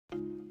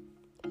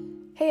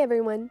Hey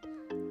everyone,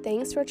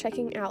 thanks for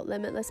checking out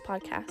Limitless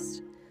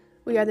Podcast.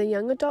 We are the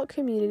young adult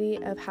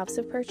community of House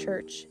of Prayer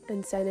Church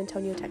in San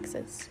Antonio,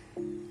 Texas.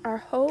 Our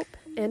hope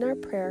and our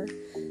prayer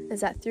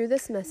is that through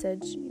this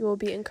message, you will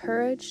be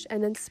encouraged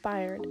and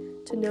inspired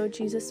to know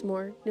Jesus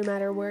more, no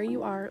matter where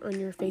you are on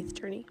your faith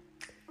journey.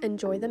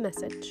 Enjoy the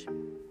message.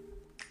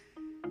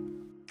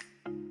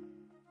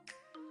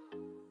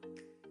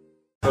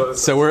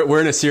 So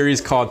we're in a series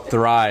called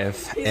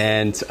Thrive,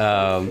 and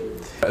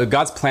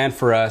God's plan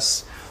for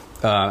us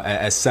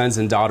as sons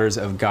and daughters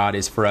of God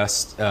is for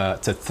us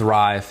to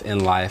thrive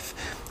in life.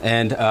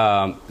 And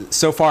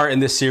so far in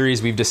this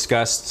series, we've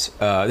discussed,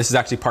 this is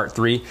actually part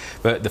 3,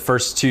 but the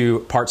first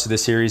 2 parts of the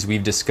series,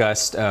 we've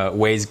discussed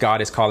ways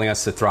God is calling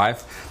us to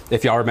thrive.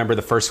 If y'all remember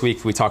the first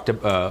week, we talked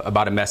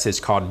about a message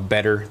called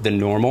Better Than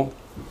Normal.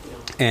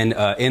 And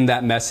in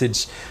that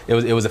message,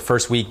 it was the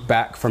first week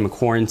back from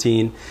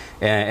quarantine.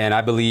 And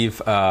I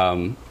believe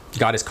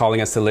God is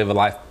calling us to live a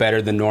life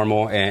better than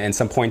normal. And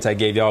some points I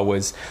gave y'all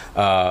was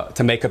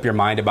to make up your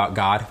mind about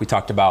God. We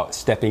talked about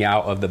stepping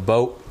out of the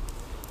boat.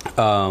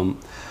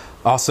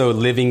 Also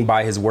living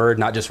by his word,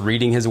 not just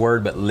reading his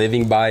word, but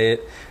living by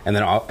it. And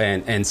then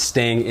and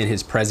staying in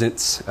his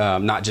presence,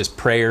 not just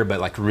prayer,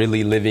 but like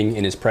really living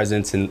in his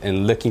presence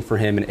and looking for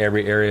him in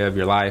every area of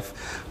your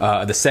life.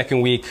 The second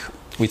week,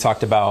 we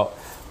talked about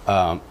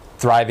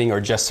thriving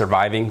or just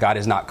surviving. God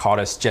has not called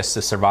us just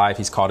to survive.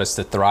 He's called us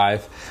to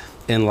thrive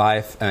in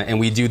life. And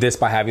we do this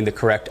by having the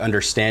correct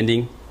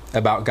understanding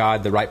about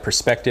God, the right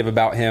perspective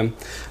about him.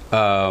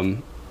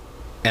 And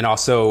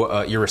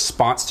also your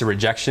response to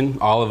rejection.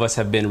 All of us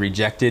have been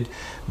rejected,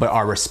 but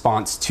our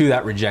response to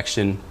that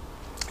rejection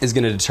is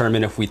going to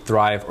determine if we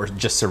thrive or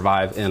just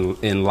survive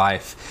in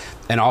life.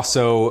 And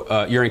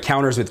also your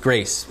encounters with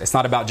grace. It's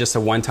not about just a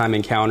one-time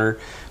encounter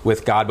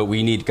with God, but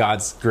we need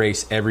God's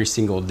grace every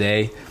single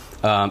day.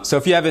 So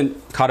if you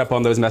haven't caught up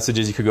on those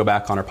messages, you could go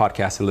back on our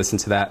podcast and listen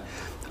to that.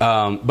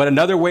 But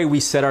another way we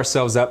set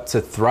ourselves up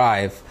to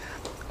thrive,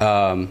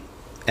 and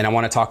I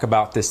want to talk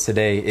about this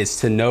today,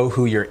 is to know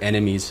who your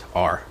enemies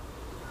are.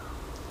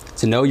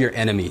 To know your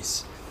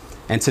enemies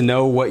and to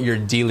know what you're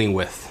dealing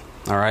with.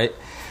 All right.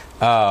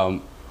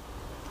 So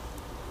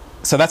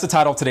that's the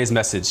title of today's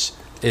message,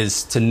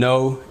 is to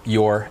know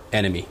your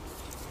enemy,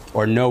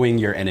 or knowing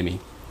your enemy.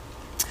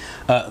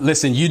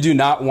 Listen, you do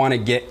not want to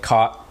get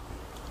caught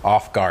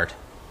off guard.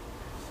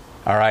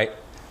 All right.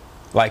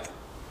 Like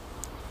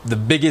the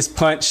biggest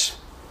punch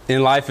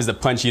in life is the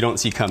punch you don't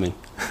see coming.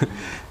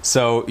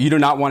 So you do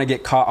not want to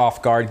get caught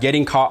off guard.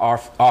 Getting caught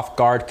off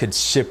guard could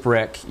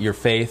shipwreck your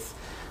faith,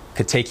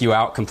 could take you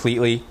out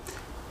completely.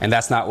 And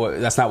that's not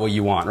what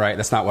you want, right?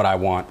 That's not what I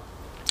want.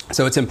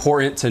 So it's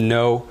important to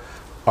know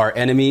our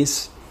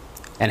enemies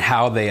and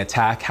how they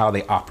attack, how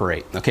they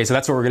operate. Okay, so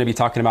that's what we're going to be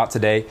talking about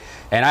today.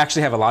 And I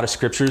actually have a lot of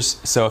scriptures.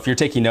 So if you're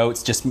taking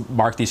notes, just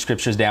mark these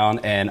scriptures down,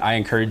 and I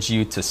encourage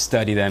you to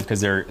study them because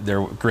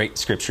they're great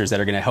scriptures that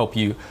are going to help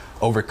you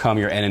overcome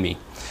your enemy.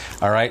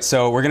 All right,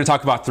 so we're going to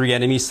talk about 3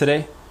 enemies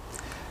today.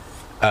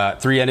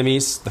 3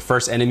 enemies. The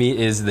first enemy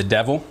is the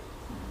devil,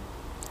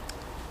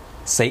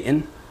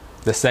 Satan.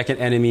 The second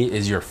enemy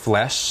is your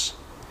flesh.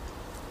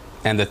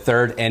 And the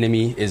third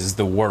enemy is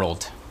the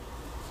world.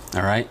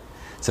 All right.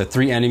 So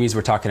 3 enemies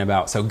we're talking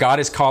about. So God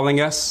is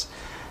calling us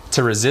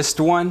to resist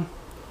one,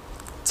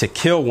 to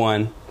kill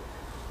one,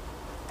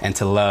 and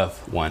to love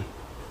one.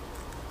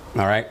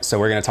 All right. So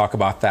we're going to talk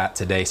about that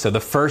today. So the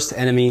first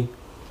enemy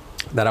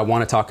that I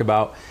want to talk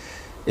about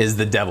is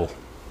the devil.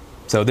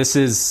 So this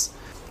is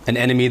an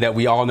enemy that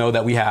we all know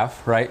that we have,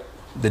 right?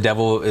 The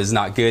devil is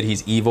not good.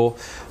 He's evil.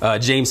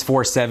 James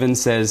 4:7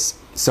 says,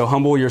 "So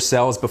humble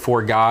yourselves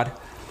before God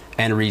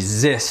and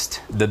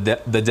resist the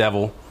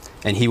devil,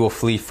 and he will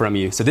flee from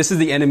you." So this is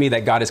the enemy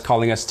that God is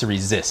calling us to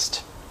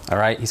resist. All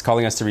right. He's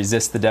calling us to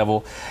resist the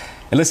devil.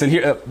 And listen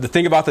here, the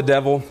thing about the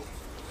devil,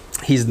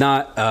 he's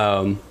not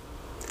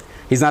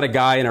a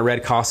guy in a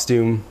red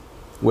costume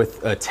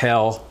with a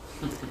tail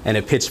and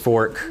a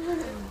pitchfork.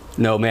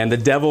 No, man, the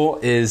devil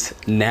is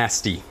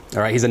nasty.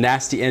 All right. He's a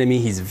nasty enemy.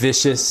 He's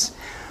vicious.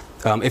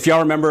 If y'all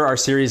remember our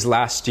series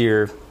last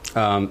year,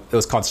 it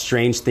was called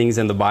Strange Things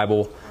in the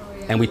Bible. Oh,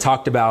 yeah. And we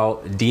talked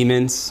about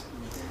demons.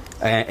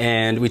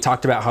 And we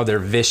talked about how they're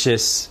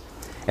vicious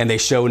and they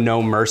show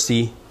no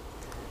mercy.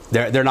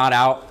 They're not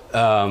out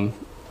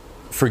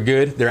for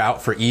good. They're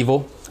out for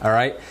evil. All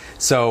right.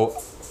 So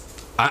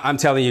I'm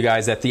telling you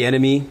guys that the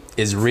enemy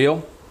is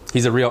real.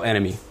 He's a real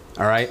enemy.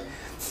 All right.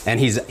 And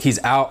he's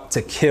out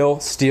to kill,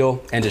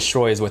 steal, and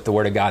destroy is what the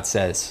word of God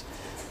says.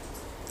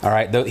 All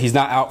right. He's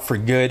not out for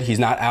good. He's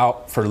not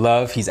out for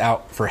love. He's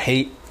out for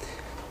hate.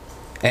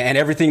 And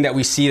everything that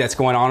we see that's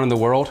going on in the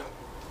world,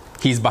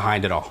 he's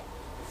behind it all.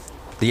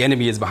 The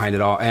enemy is behind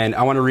it all. And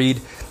I want to read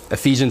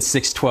Ephesians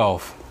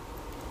 6:12.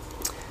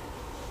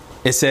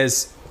 It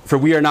says, "For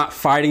we are not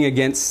fighting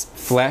against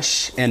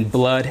flesh and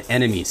blood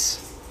enemies."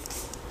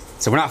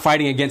 So we're not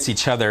fighting against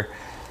each other,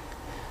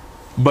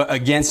 but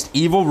against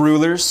evil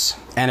rulers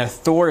and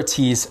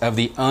authorities of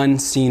the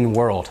unseen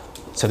world.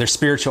 So they're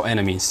spiritual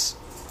enemies.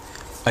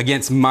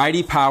 against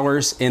mighty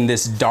powers in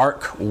this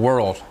dark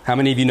world. How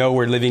many of you know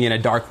we're living in a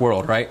dark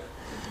world, right?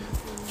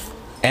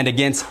 And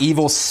against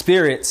evil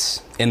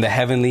spirits in the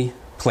heavenly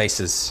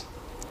places.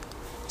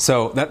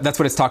 So that's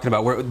what it's talking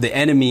about. Where the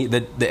enemy,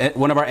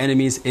 one of our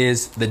enemies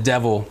is the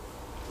devil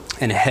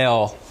and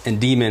hell and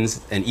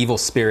demons and evil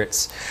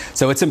spirits.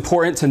 So it's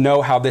important to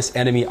know how this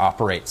enemy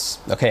operates,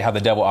 okay, how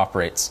the devil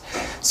operates.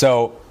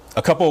 So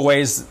a couple of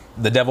ways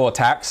the devil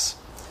attacks.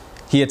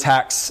 He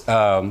attacks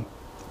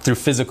through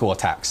physical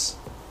attacks.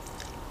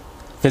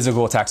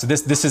 Physical attacks. So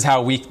this is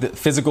how the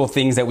physical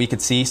things that we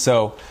could see.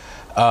 So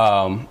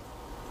an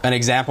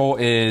example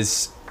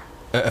is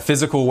a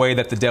physical way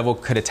that the devil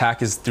could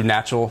attack is through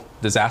natural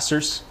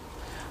disasters.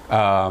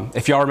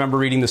 If y'all remember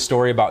reading the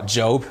story about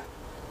Job,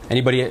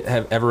 anybody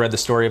have ever read the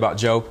story about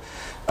Job?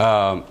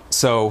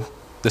 So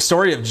the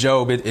story of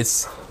Job,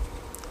 it's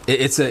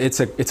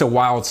a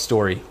wild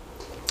story.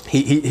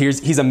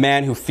 He's a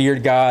man who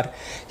feared God.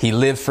 He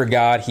lived for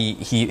God.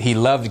 He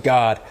loved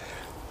God.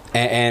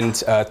 And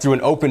through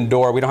an open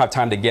door, we don't have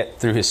time to get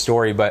through his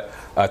story, but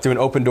through an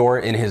open door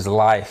in his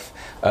life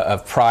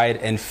of pride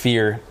and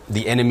fear,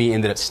 the enemy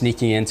ended up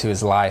sneaking into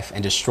his life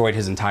and destroyed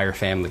his entire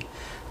family.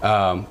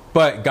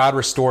 But God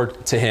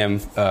restored to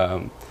him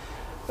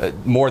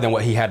more than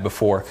what he had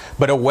before.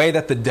 But a way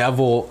that the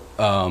devil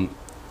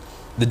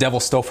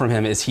stole from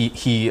him is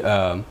he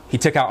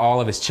took out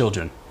all of his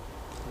children.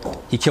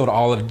 He killed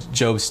all of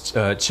Job's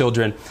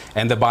children,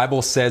 and the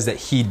Bible says that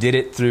he did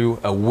it through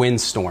a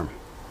windstorm.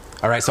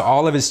 All right, so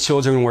all of his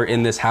children were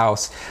in this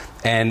house,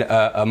 and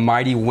a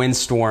mighty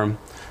windstorm,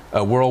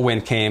 a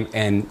whirlwind came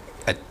and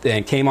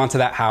came onto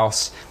that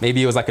house.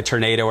 Maybe it was like a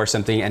tornado or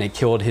something, and it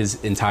killed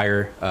his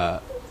entire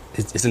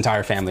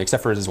family,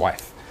 except for his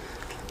wife.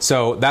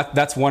 So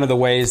that's one of the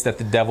ways that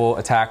the devil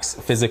attacks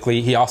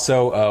physically. We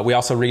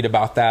also read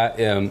about that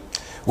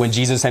when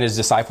Jesus and his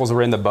disciples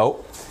were in the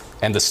boat,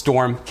 and the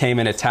storm came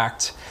and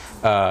attacked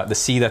the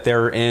sea that they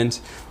were in,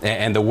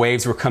 and the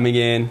waves were coming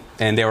in,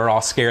 and they were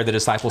all scared. The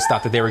disciples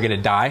thought that they were going to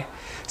die.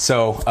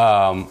 So,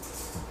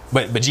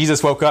 but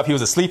Jesus woke up. He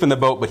was asleep in the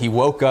boat, but he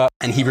woke up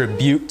and he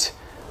rebuked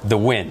the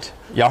wind.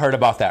 Y'all heard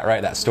about that,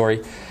 right? That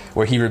story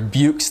where he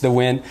rebukes the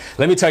wind.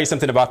 Let me tell you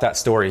something about that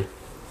story.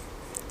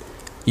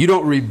 You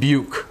don't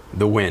rebuke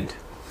the wind.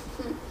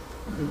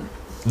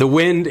 The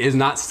wind is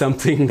not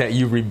something that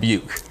you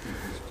rebuke.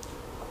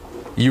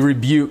 You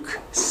rebuke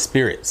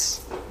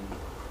spirits.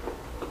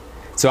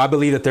 So I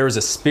believe that there was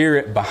a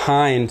spirit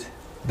behind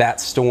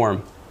that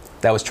storm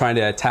that was trying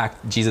to attack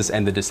Jesus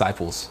and the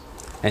disciples.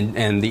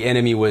 And the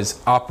enemy was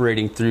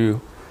operating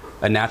through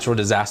a natural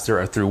disaster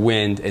or through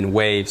wind and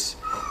waves,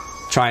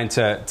 trying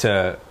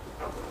to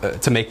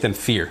make them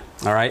fear,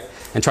 all right?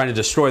 And trying to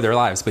destroy their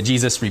lives. But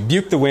Jesus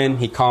rebuked the wind,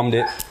 he calmed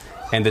it,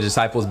 and the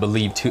disciples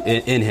believed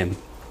in him.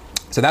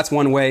 So that's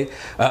one way.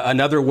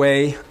 Another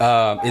way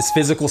is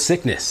physical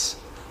sickness.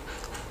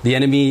 The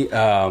enemy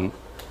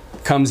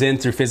comes in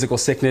through physical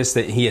sickness,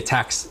 that he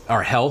attacks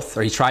our health,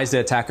 or he tries to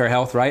attack our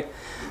health, right?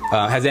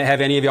 Have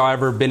any of y'all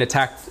ever been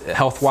attacked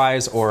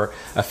health-wise, or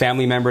a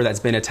family member that's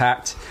been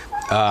attacked?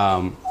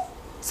 So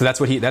that's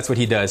what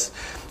he does.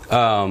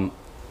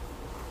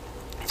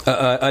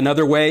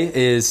 Another way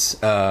is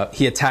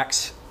he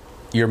attacks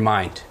your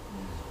mind.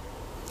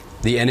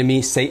 The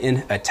enemy,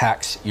 Satan,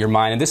 attacks your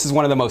mind. And this is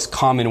one of the most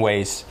common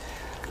ways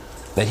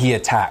that he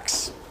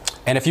attacks.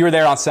 And if you were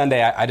there on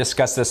Sunday, I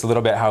discussed this a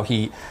little bit, how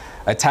he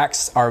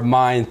attacks our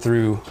mind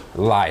through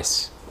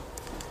lies.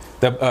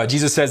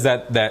 Jesus says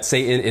that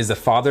Satan is the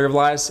father of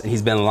lies, and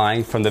he's been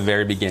lying from the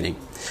very beginning.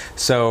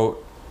 So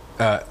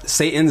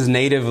Satan's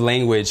native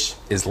language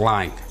is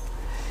lying.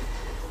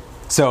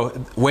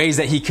 So ways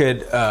that he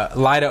could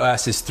lie to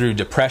us is through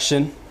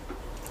depression,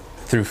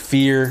 through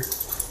fear,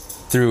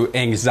 through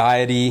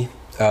anxiety,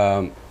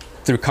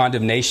 through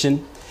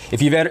condemnation.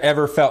 If you've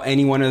ever felt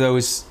any one of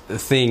those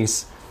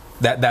things,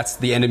 that's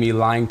the enemy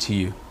lying to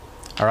you.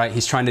 All right,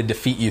 he's trying to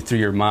defeat you through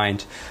your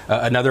mind.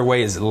 Another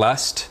way is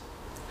lust,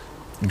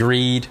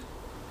 greed,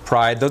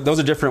 pride. Those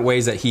are different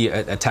ways that he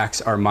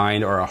attacks our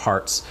mind or our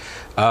hearts.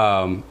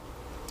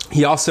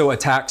 He also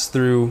attacks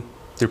through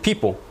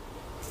people.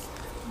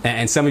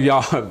 And some of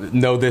y'all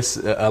know this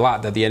a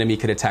lot, that the enemy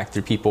could attack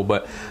through people.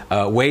 But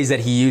ways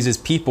that he uses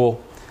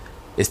people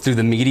is through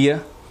the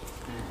media.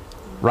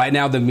 Right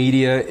now, the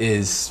media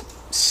is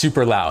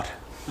super loud.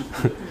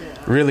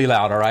 Really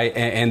loud, all right?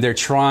 And they're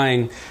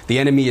trying, the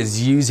enemy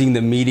is using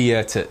the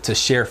media to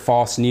share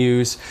false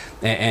news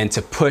and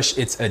to push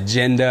its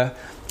agenda.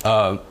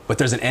 But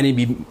there's an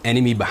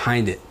enemy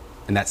behind it,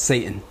 and that's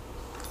Satan.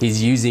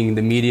 He's using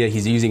the media,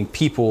 he's using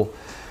people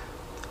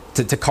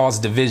to cause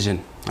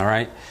division, all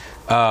right?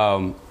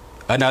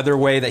 Another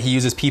way that he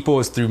uses people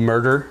is through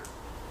murder,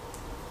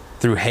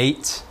 through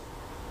hate,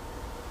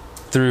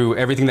 through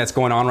everything that's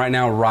going on right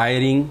now,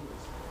 rioting,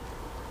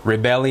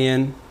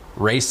 rebellion,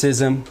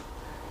 racism.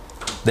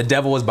 The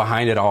devil is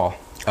behind it all.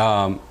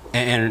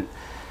 And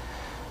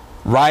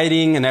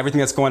rioting and everything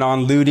that's going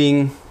on,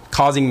 looting,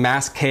 causing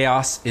mass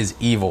chaos is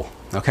evil,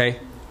 okay?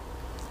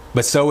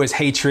 But so is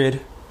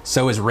hatred,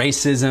 so is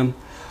racism.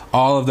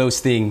 All of those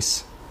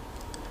things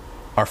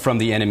are from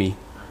the enemy.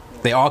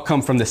 They all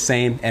come from the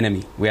same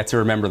enemy. We have to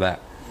remember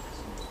that.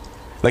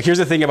 Like, here's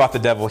the thing about the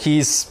devil.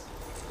 He's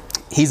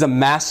a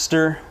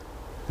master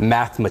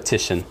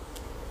mathematician.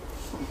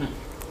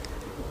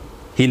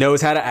 He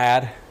knows how to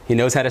add, he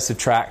knows how to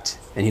subtract,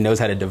 and he knows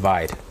how to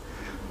divide.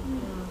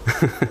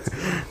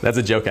 That's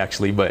a joke,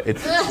 actually, but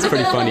it's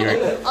pretty funny,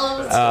 right? Like,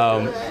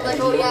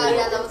 oh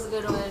yeah, that was a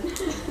good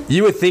one.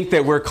 You would think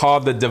that we're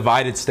called the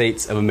divided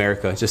states of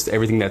America, just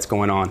everything that's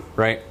going on,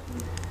 right?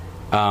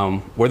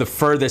 We're the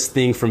furthest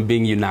thing from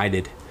being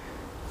united.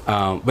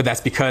 But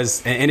that's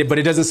because, but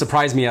it doesn't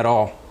surprise me at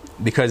all,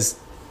 because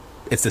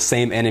it's the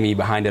same enemy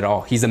behind it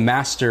all. He's a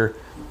master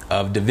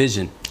of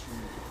division.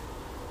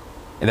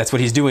 And that's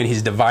what he's doing.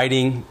 He's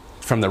dividing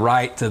from the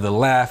right to the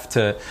left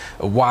to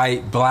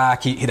white,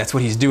 black. That's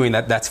what he's doing.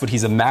 That's what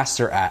he's a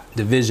master at,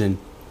 division.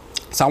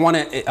 So I want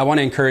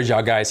to encourage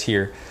y'all guys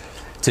here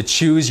to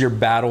choose your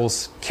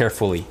battles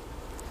carefully.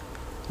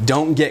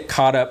 Don't get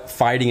caught up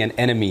fighting an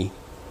enemy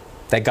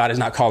that God is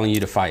not calling you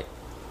to fight,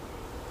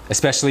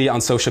 especially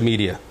on social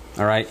media.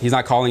 All right, he's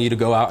not calling you to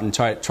go out and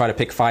try to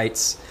pick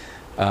fights,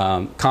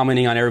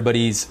 commenting on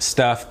everybody's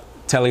stuff,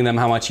 telling them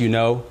how much you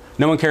know.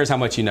 No one cares how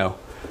much you know.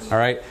 All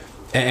right.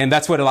 And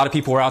that's what a lot of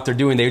people are out there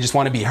doing. They just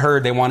want to be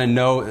heard. They want to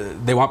know.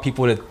 They want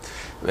people to,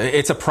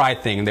 it's a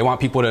pride thing. They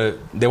want people to,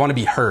 they want to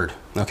be heard.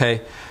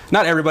 Okay.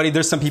 Not everybody.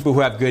 There's some people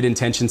who have good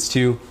intentions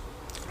too,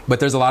 but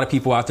there's a lot of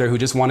people out there who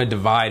just want to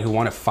divide, who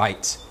want to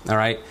fight. All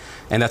right.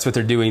 And that's what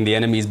they're doing. The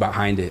enemy's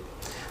behind it.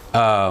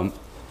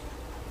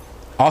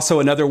 Also,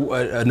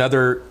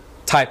 another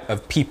type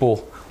of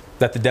people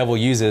that the devil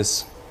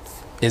uses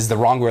is the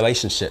wrong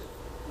relationship.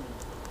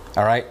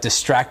 All right.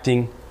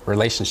 Distracting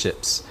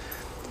relationships.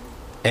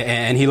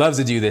 And he loves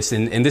to do this.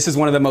 And this is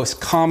one of the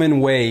most common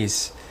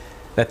ways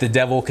that the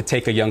devil could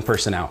take a young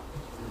person out,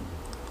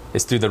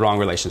 is through the wrong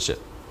relationship.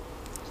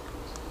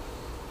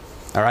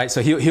 All right.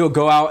 So he'll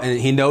go out and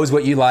he knows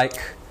what you like.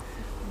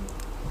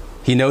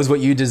 He knows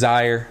what you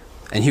desire.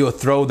 And he will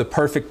throw the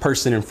perfect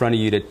person in front of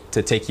you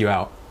to take you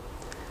out.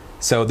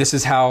 So this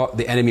is how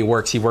the enemy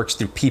works. He works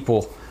through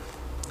people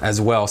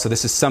as well. So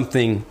this is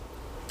something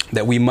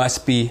that we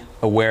must be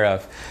aware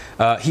of.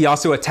 He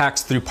also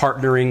attacks through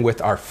partnering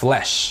with our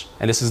flesh.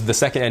 And this is the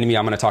second enemy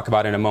I'm going to talk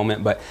about in a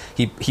moment. But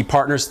he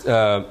partners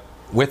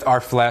with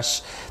our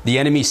flesh. The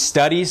enemy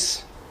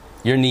studies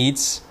your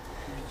needs.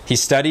 He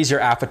studies your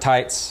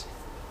appetites.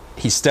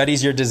 He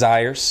studies your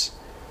desires.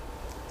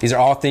 These are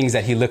all things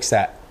that he looks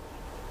at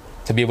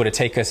to be able to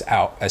take us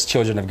out as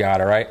children of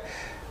God, all right?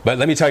 But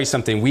let me tell you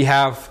something. We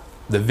have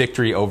the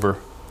victory over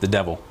the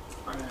devil.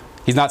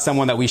 He's not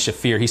someone that we should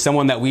fear. He's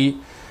someone that we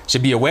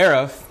should be aware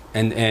of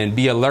and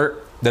be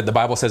alert, that the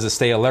Bible says to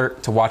stay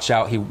alert, to watch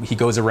out. He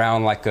goes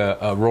around like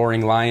a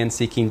roaring lion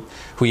seeking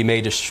who he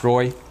may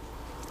destroy.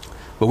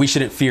 But we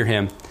shouldn't fear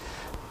him,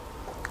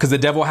 because the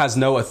devil has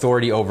no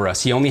authority over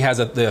us. He only has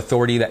the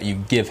authority that you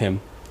give him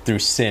through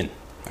sin,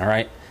 all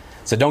right?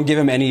 So don't give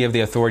him any of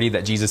the authority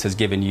that Jesus has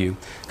given you,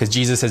 because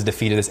Jesus has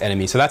defeated this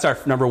enemy. So that's our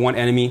number one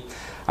enemy.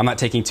 I'm not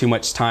taking too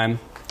much time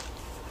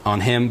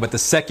on him. But the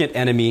second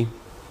enemy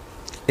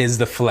is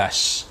the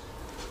flesh.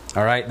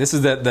 All right. This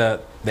is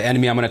the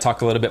enemy I'm going to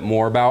talk a little bit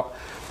more about.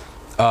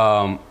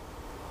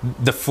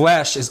 The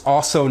flesh is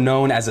also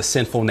known as a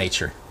sinful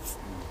nature.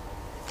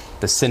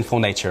 The sinful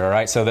nature. All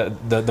right. So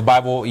the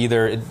Bible,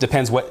 it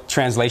depends what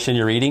translation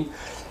you're reading,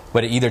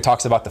 but it either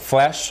talks about the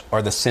flesh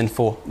or the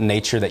sinful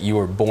nature that you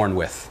were born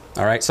with.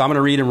 All right. So I'm going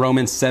to read in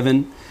Romans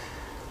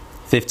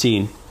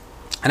 7:15.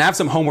 And I have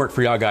some homework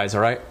for y'all guys.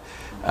 All right.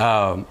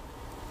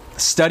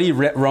 Study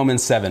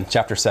Romans 7,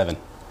 chapter 7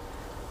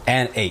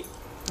 and 8.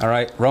 All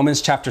right.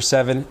 Romans chapter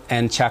 7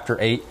 and chapter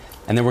 8.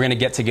 And then we're going to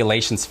get to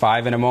Galatians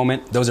 5 in a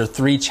moment. Those are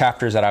 3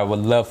 chapters that I would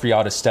love for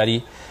y'all to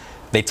study.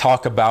 They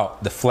talk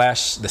about the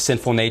flesh, the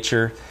sinful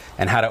nature,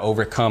 and how to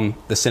overcome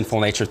the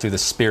sinful nature through the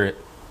Spirit.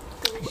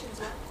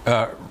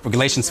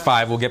 Galatians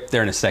 5, we'll get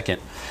there in a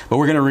second. But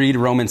we're going to read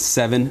Romans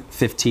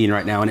 7:15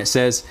 right now. And it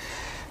says,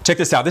 check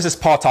this out. This is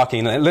Paul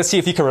talking. Let's see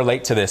if you can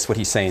relate to this, what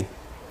he's saying.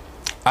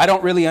 I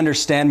don't really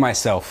understand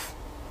myself,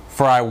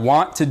 for I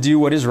want to do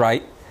what is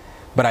right,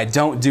 but I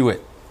don't do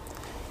it.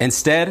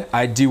 Instead,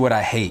 I do what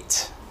I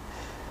hate.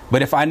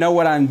 But if I know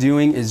what I'm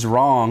doing is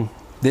wrong,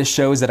 this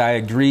shows that I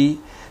agree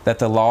that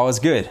the law is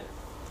good.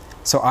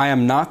 So I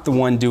am not the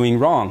one doing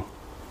wrong.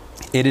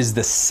 It is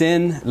the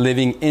sin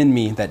living in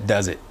me that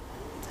does it.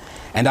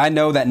 And I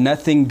know that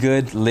nothing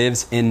good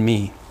lives in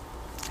me,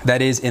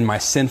 that is, in my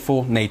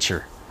sinful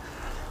nature.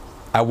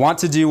 I want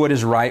to do what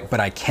is right, but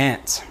I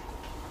can't.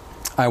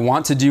 I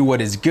want to do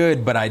what is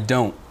good, but I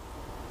don't.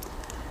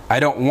 I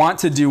don't want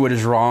to do what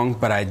is wrong,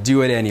 but I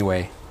do it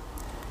anyway.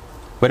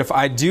 But if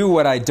I do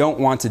what I don't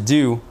want to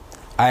do,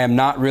 I am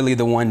not really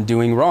the one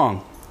doing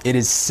wrong. It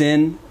is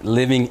sin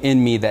living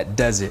in me that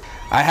does it.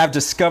 I have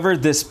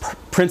discovered this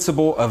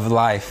principle of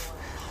life,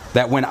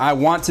 that when I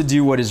want to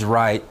do what is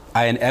right,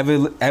 I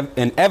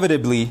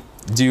inevitably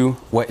do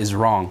what is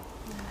wrong.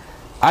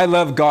 I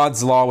love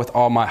God's law with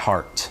all my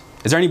heart.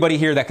 Is there anybody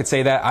here that could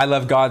say that? I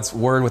love God's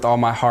word with all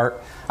my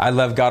heart. I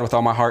love God with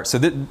all my heart. So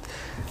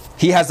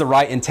He has the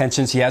right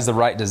intentions. He has the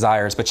right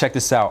desires. But check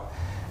this out.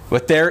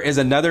 But there is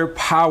another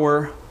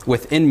power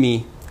within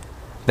me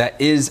that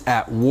is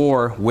at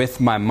war with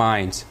my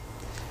mind.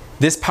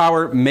 This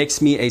power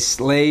makes me a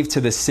slave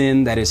to the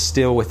sin that is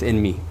still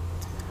within me.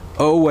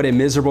 Oh, what a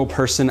miserable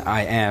person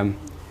I am.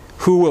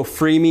 Who will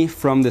free me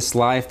from this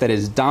life that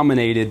is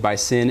dominated by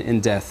sin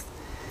and death?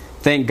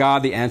 Thank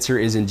God the answer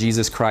is in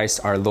Jesus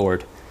Christ our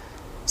Lord.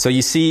 So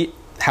you see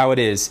how it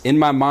is. In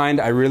my mind,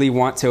 I really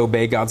want to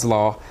obey God's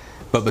law,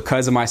 but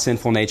because of my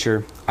sinful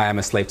nature, I am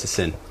a slave to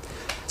sin.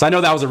 So I know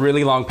that was a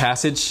really long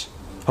passage.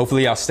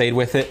 Hopefully y'all stayed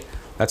with it.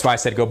 That's why I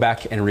said go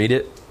back and read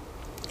it.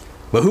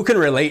 But who can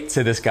relate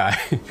to this guy?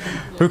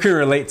 Who can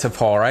relate to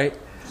Paul, right?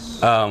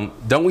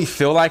 Don't we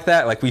feel like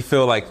that? Like we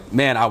feel like,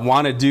 man, I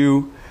want to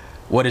do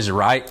what is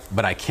right,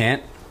 but I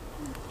can't.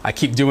 I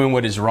keep doing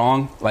what is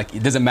wrong. Like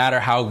it doesn't matter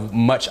how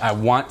much I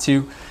want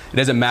to. It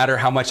doesn't matter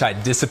how much I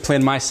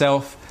discipline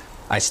myself.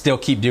 I still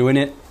keep doing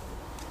it.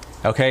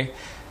 Okay?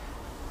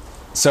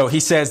 So he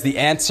says the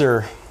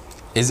answer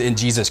is in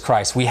Jesus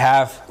Christ. We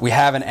have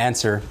an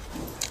answer.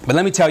 But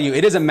let me tell you,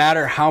 it doesn't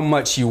matter how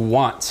much you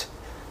want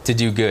to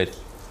do good.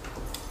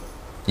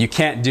 You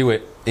can't do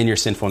it in your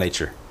sinful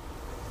nature.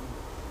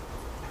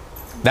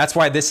 That's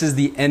why this is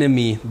the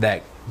enemy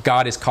that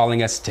God is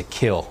calling us to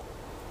kill.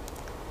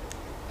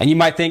 And you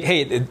might think,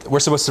 hey, we're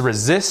supposed to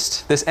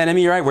resist this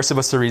enemy, right? We're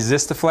supposed to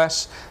resist the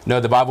flesh.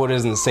 No, the Bible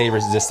doesn't say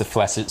resist the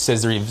flesh. It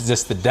says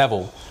resist the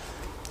devil.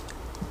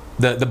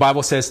 The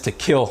Bible says to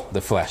kill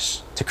the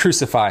flesh, to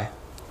crucify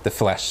the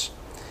flesh.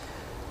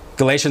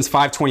 Galatians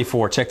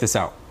 5:24, check this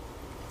out.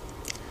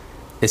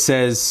 It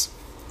says,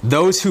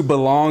 those who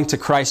belong to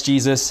Christ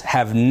Jesus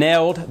have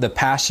nailed the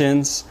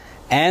passions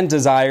and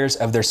desires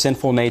of their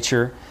sinful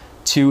nature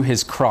to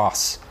his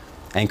cross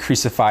and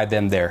crucified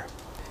them there.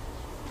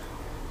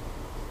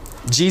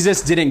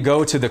 Jesus didn't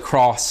go to the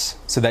cross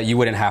so that you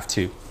wouldn't have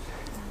to.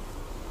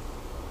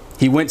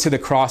 He went to the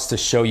cross to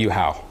show you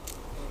how.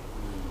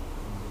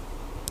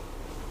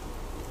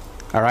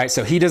 All right,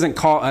 so he doesn't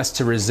call us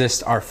to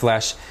resist our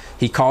flesh.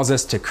 He calls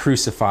us to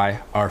crucify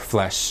our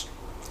flesh.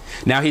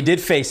 Now, he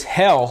did face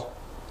hell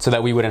so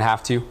that we wouldn't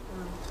have to.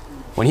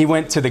 When he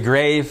went to the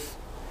grave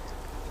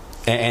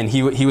and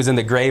he was in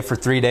the grave for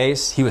 3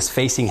 days, he was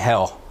facing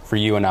hell for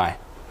you and I.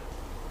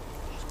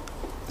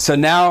 So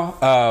now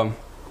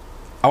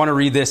I want to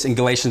read this in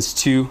Galatians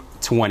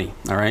 2:20,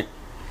 all right?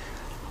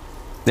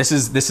 This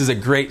is a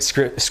great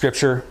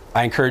scripture.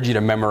 I encourage you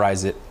to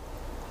memorize it.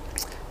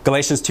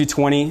 Galatians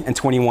 2:20 and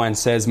 21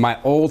 says, my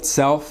old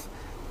self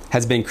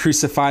has been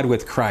crucified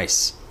with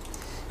Christ.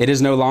 It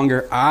is no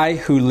longer I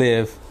who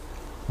live,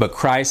 but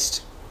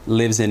Christ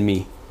lives in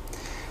me.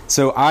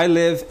 So I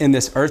live in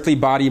this earthly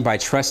body by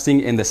trusting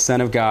in the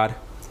Son of God,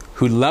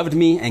 who loved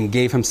me and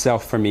gave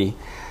himself for me.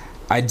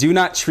 I do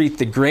not treat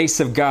the grace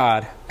of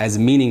God as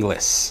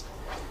meaningless.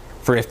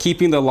 For if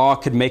keeping the law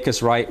could make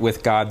us right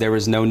with God, there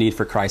was no need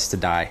for Christ to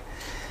die.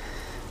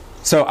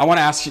 So I want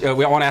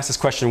to ask this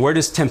question: where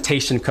does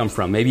temptation come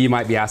from? Maybe you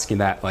might be asking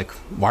that, like,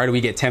 why do we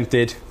get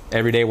tempted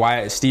every day?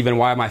 Why, Stephen,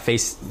 why am I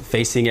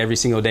facing every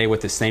single day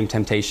with the same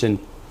temptation?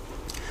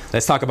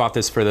 Let's talk about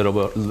this for a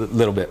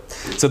little bit.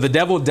 So the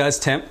devil does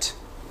tempt,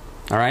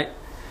 all right?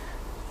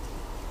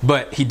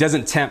 But he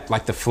doesn't tempt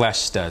like the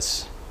flesh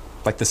does,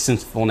 like the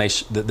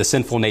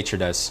sinful nature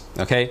does,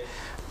 okay?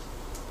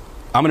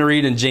 I'm going to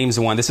read in James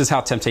 1. This is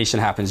how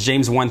temptation happens.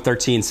 James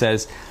 1:13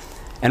 says,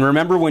 and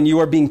remember, when you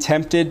are being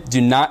tempted, do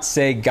not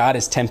say, God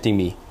is tempting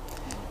me.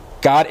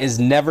 God is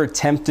never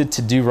tempted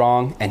to do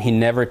wrong, and he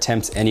never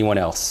tempts anyone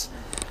else.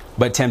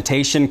 But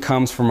temptation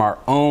comes from our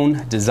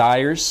own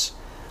desires,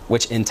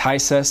 which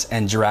entice us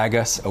and drag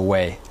us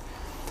away.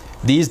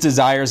 These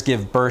desires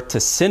give birth to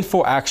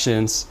sinful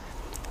actions,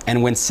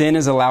 and when sin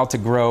is allowed to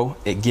grow,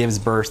 it gives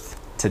birth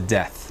to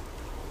death.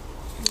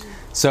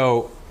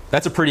 So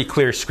that's a pretty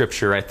clear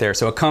scripture right there.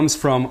 So it comes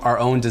from our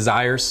own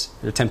desires,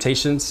 or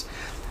temptations,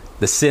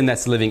 the sin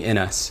that's living in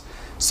us.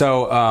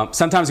 So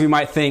sometimes we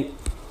might think,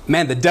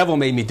 man, the devil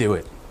made me do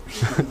it.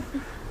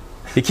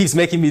 He keeps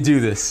making me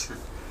do this.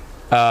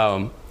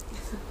 But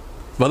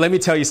let me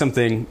tell you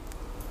something.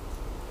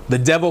 The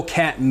devil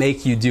can't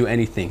make you do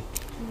anything.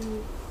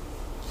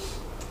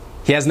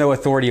 He has no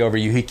authority over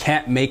you. He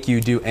can't make you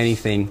do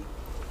anything.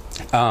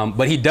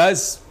 But he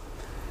does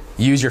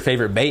use your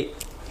favorite bait.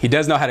 He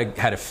does know how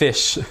to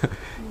fish.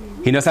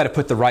 He knows how to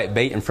put the right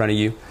bait in front of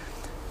you.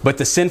 But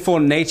the sinful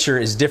nature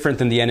is different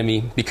than the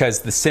enemy,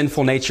 because the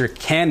sinful nature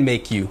can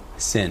make you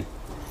sin.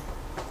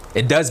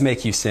 It does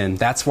make you sin.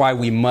 That's why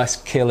we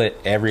must kill it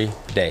every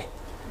day.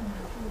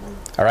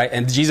 All right.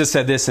 And Jesus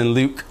said this in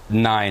Luke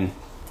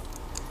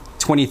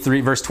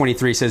 9:23, verse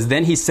 23 says,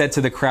 then he said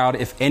to the crowd,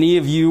 if any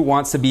of you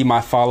wants to be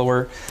my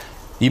follower,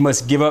 you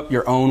must give up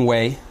your own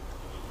way.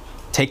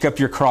 Take up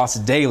your cross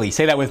daily.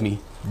 Say that with me.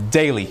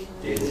 Daily.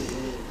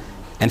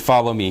 And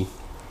follow me.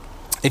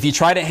 If you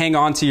try to hang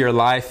on to your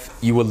life,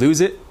 you will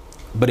lose it.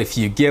 But if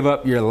you give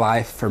up your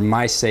life for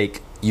my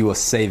sake, you will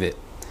save it.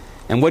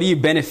 And what do you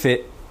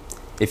benefit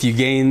if you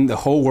gain the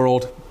whole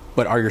world,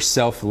 but are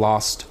yourself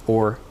lost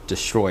or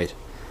destroyed?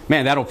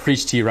 Man, that'll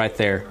preach to you right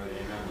there.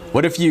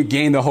 What if you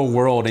gain the whole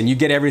world and you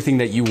get everything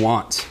that you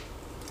want,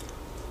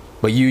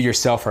 but you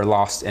yourself are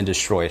lost and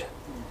destroyed?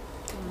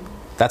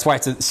 That's why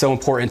it's so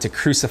important to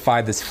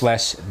crucify this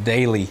flesh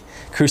daily.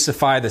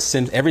 Crucify the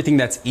sin, everything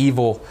that's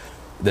evil,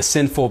 the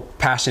sinful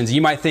passions.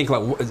 You might think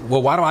like,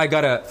 well, why do I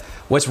gotta,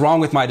 what's wrong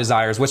with my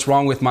desires? What's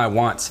wrong with my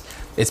wants?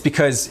 It's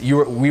because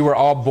we were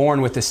all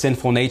born with a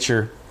sinful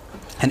nature,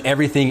 and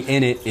everything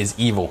in it is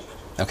evil.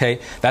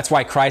 Okay? That's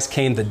why Christ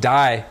came to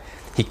die.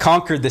 He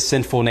conquered the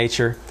sinful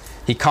nature.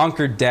 He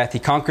conquered death. He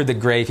conquered the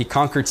grave. He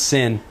conquered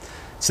sin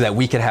so that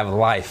we could have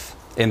life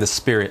in the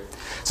Spirit.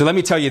 So let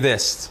me tell you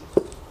this.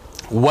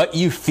 What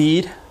you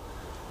feed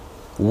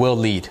will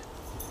lead.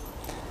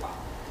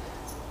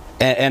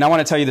 And I want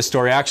to tell you the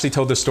story. I actually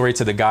told the story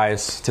to the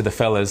guys, to the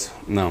fellas,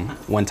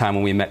 one time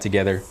when we met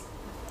together.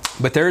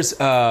 But there was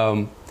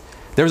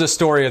a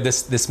story of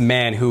this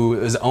man who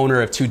is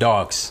owner of 2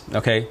 dogs.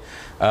 Okay,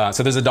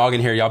 so there's a dog in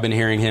here. Y'all been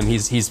hearing him.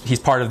 He's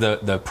part of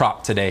the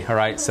prop today. All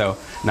right. So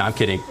no, I'm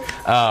kidding.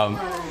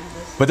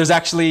 But there's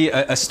actually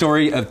a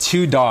story of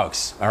 2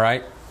 dogs. All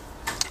right,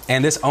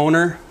 and this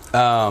owner,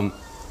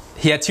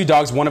 he had 2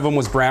 dogs. One of them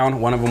was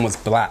brown. One of them was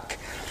black.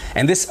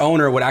 And this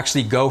owner would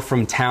actually go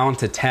from town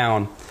to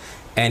town,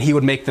 and he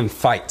would make them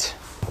fight.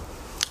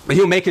 But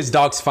he would make his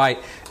dogs fight.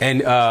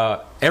 And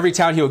every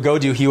town he would go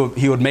to,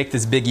 he would make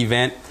this big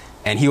event,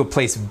 and he would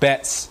place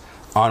bets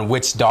on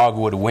which dog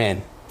would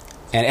win.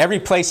 And every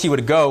place he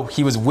would go,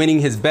 he was winning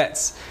his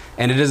bets.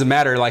 And it doesn't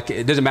matter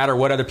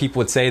what other people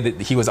would say,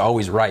 that he was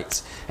always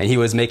right. And he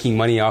was making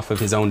money off of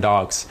his own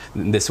dogs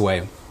this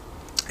way.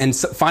 And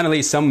so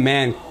finally, some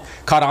man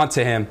caught on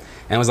to him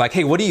and was like,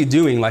 hey, what are you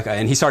doing?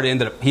 And he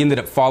ended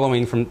up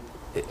following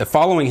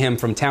him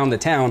from town to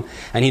town,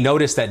 and he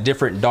noticed that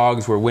different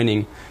dogs were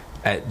winning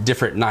at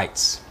different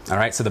nights. All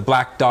right, so the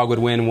black dog would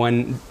win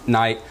one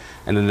night,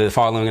 and then the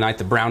following night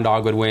the brown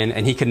dog would win,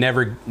 and he could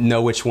never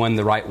know which one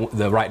the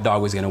right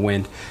dog was going to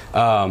win.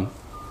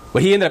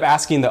 But he ended up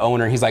asking the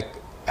owner, he's like,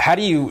 how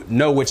do you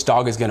know which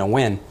dog is going to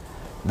win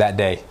that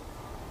day?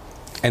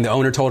 And the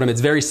owner told him,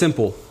 it's very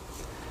simple.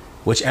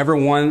 Whichever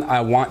one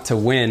I want to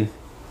win,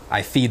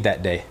 I feed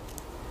that day,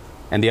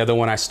 and the other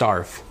one I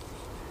starve.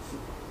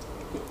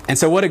 And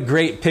so what a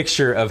great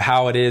picture of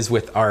how it is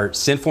with our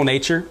sinful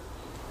nature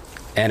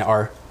and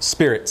our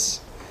spirits.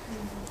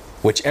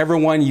 Whichever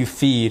one you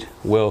feed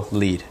will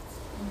lead,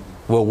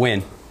 will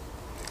win.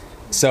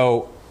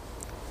 So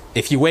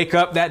if you wake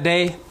up that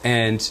day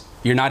and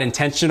you're not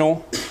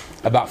intentional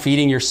about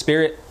feeding your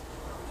spirit,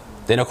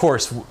 then of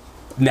course,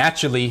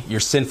 naturally, your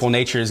sinful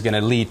nature is going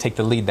to take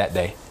the lead that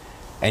day.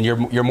 And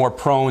you're more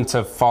prone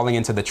to falling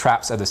into the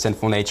traps of the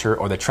sinful nature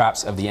or the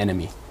traps of the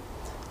enemy,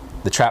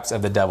 the traps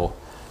of the devil.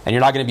 And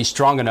you're not going to be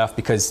strong enough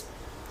because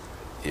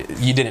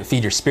you didn't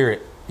feed your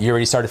spirit. You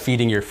already started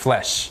feeding your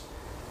flesh.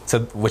 So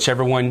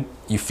whichever one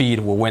you feed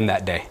will win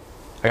that day.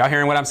 Are y'all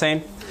hearing what I'm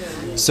saying?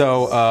 Yeah.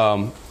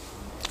 So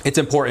it's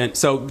important.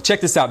 So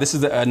check this out. This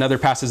is another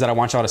passage that I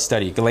want y'all to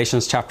study.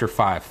 Galatians chapter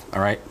 5.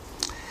 All right.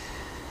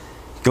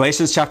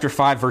 Galatians chapter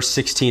 5 verse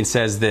 16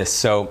 says this.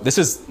 So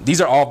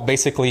these are all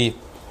basically,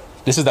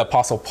 this is the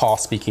Apostle Paul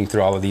speaking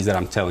through all of these that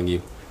I'm telling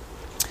you.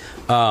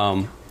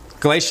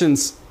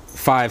 Galatians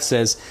 5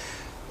 says,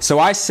 so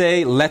I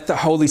say, let the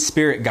Holy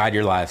Spirit guide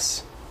your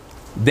lives.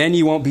 Then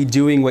you won't be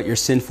doing what your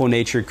sinful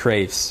nature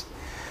craves.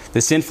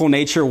 The sinful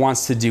nature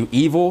wants to do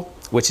evil,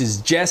 which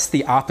is just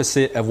the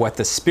opposite of what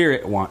the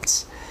Spirit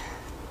wants.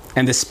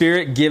 And the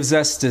Spirit gives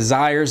us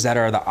desires that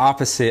are the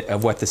opposite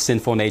of what the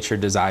sinful nature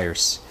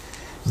desires.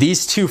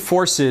 These two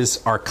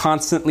forces are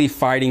constantly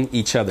fighting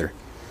each other.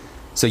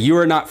 So you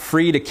are not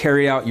free to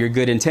carry out your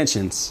good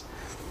intentions.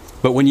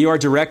 But when you are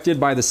directed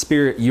by the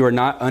Spirit, you are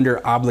not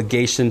under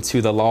obligation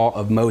to the law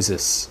of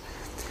Moses.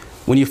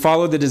 When you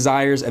follow the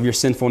desires of your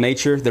sinful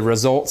nature, the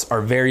results are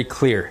very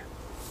clear.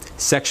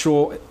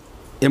 Sexual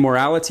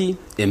immorality,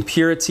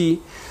 impurity,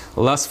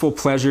 lustful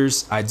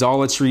pleasures,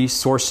 idolatry,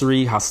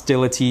 sorcery,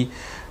 hostility,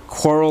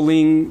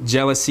 quarreling,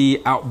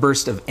 jealousy,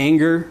 outburst of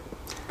anger,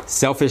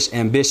 selfish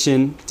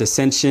ambition,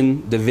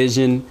 dissension,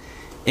 division,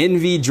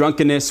 envy,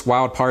 drunkenness,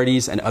 wild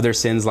parties, and other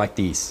sins like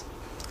these.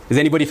 Is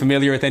anybody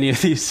familiar with any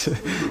of these?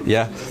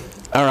 Yeah.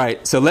 All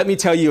right. So let me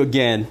tell you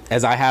again,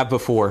 as I have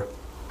before,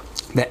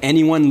 that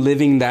anyone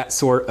living that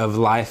sort of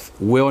life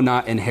will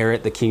not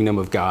inherit the kingdom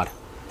of God.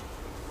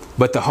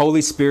 But the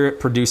Holy Spirit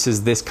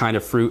produces this kind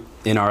of fruit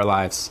in our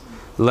lives: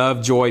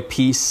 love, joy,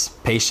 peace,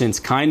 patience,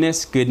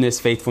 kindness, goodness,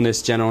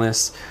 faithfulness,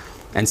 gentleness,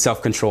 and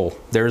self-control.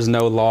 There is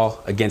no law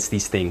against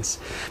these things.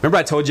 Remember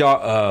I told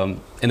y'all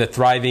in the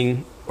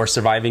Thriving or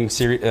Surviving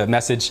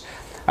message,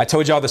 I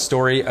told y'all the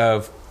story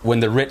of when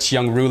the rich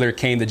young ruler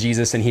came to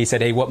Jesus and he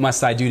said, hey, what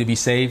must I do to be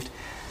saved?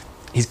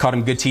 He's called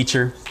him good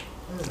teacher.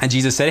 And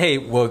Jesus said, hey,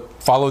 well,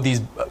 follow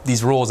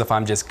these rules if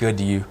I'm just good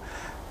to you.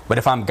 But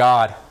if I'm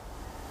God,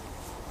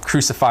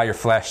 crucify your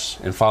flesh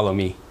and follow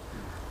me.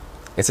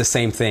 It's the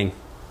same thing.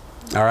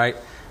 All right.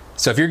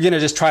 So if you're going to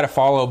just try to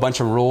follow a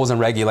bunch of rules and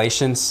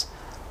regulations,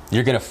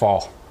 you're going to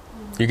fall.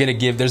 You're going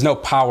to there's no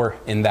power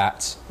in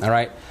that. All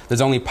right.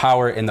 There's only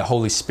power in the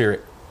Holy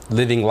Spirit,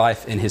 living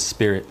life in his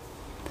Spirit.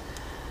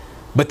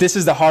 But this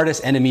is the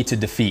hardest enemy to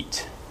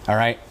defeat, all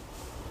right?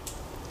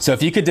 So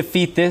if you could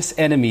defeat this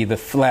enemy, the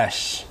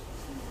flesh,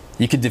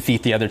 you could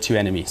defeat the other two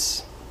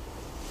enemies,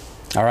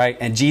 all right?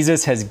 And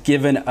Jesus has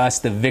given us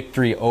the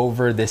victory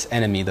over this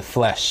enemy, the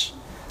flesh.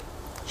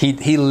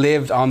 He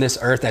lived on this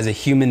earth as a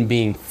human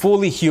being,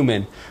 fully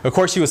human. Of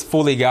course, he was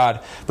fully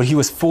God, but he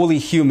was fully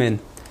human,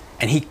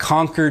 and he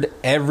conquered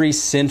every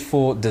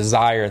sinful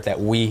desire that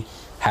we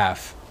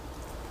have.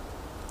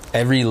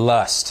 Every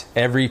lust,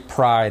 every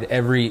pride,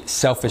 every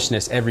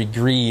selfishness, every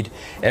greed,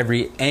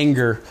 every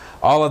anger,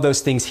 all of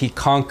those things he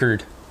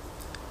conquered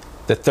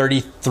the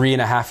 33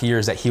 and a half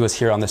years that he was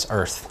here on this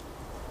earth.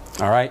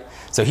 All right?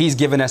 So he's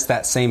given us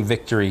that same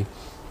victory.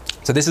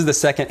 So this is the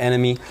second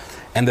enemy,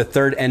 and the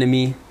third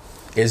enemy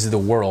is the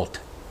world.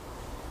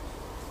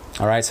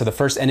 All right, so the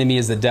first enemy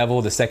is the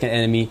devil, the second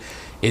enemy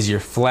is your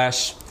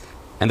flesh,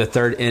 and the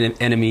third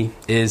enemy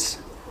is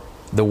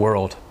the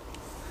world.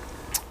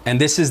 And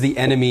this is the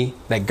enemy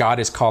that God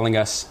is calling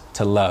us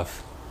to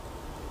love.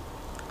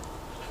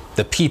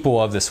 The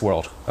people of this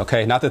world,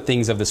 okay? Not the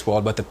things of this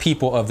world, but the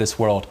people of this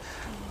world.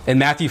 In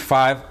Matthew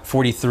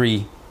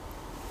 5:43,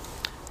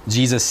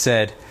 Jesus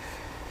said,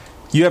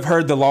 "You have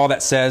heard the law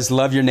that says,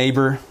 love your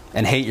neighbor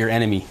and hate your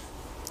enemy.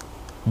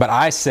 But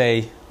I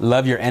say,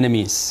 love your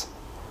enemies.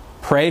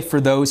 Pray for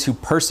those who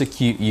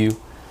persecute you.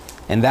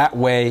 And that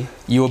way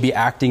you will be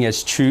acting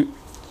as true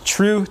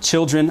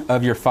children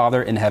of your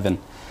Father in heaven.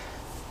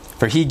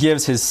 For he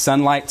gives his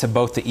sunlight to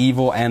both the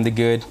evil and the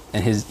good,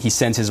 and he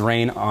sends his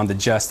rain on the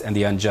just and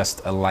the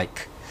unjust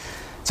alike."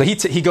 So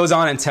he goes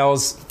on and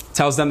tells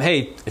them,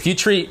 hey, if you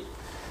treat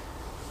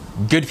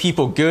good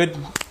people good,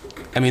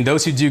 I mean,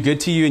 those who do good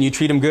to you and you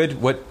treat them good,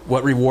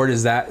 what reward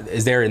is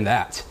there in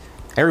that?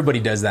 Everybody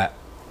does that.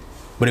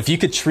 But if you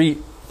could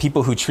treat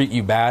people who treat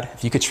you bad,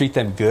 if you could treat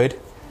them good,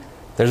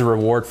 there's a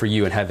reward for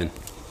you in heaven,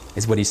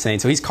 is what he's saying.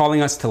 So he's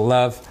calling us to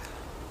love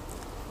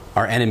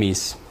our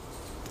enemies.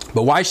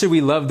 But why should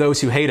we love those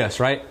who hate us,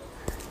 right?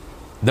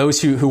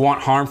 Those who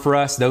want harm for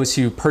us, those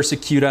who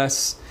persecute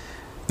us,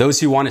 those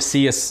who want to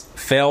see us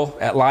fail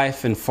at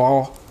life and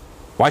fall.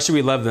 Why should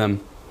we love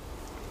them?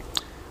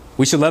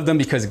 We should love them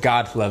because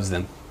God loves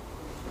them.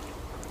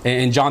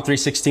 In John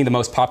 3:16, the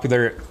most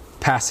popular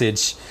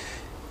passage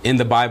in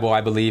the Bible,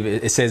 I believe,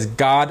 it says,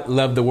 God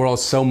loved the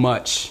world so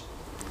much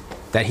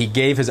that he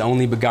gave his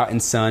only begotten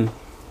Son,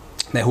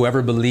 that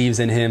whoever believes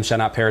in him shall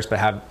not perish but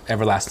have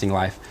everlasting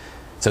life.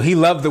 So he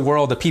loved the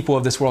world, the people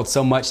of this world,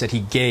 so much that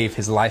he gave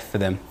his life for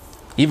them,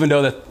 even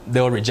though that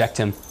they'll reject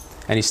him,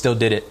 and he still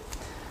did it.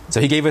 So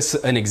he gave us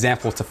an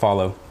example to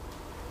follow.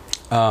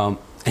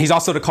 He's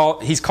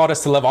called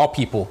us to love all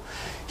people.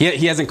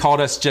 He hasn't called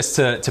us just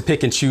to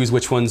pick and choose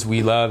which ones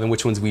we love and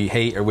which ones we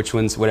hate, or which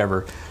ones,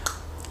 whatever.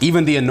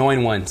 Even the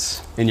annoying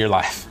ones in your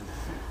life.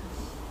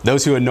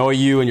 Those who annoy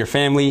you and your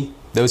family,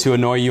 those who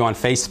annoy you on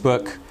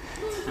Facebook,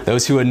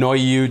 those who annoy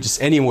you just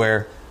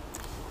anywhere,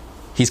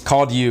 he's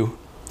called you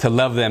to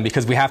love them,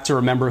 because we have to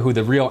remember who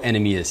the real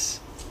enemy is.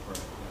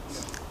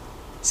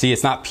 See,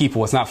 it's not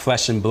people, it's not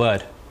flesh and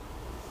blood.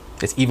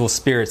 It's evil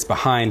spirits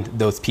behind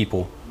those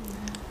people.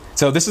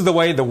 So this is the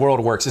way the world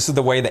works. This is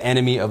the way the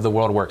enemy of the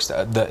world works.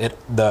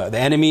 The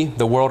enemy,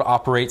 the world,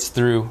 operates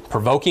through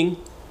provoking.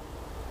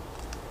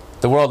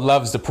 The world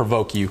loves to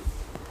provoke you.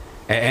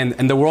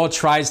 And the world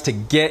tries to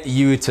get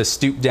you to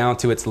stoop down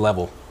to its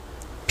level.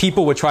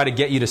 People would try to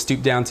get you to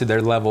stoop down to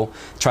their level,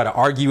 try to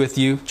argue with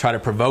you, try to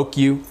provoke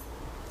you.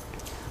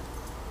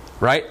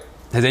 Right?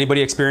 Has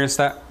anybody experienced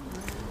that?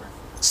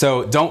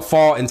 So don't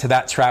fall into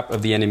that trap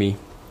of the enemy.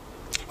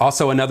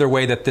 Also, another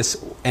way that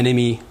this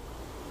enemy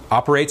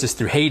operates is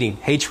through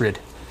hatred.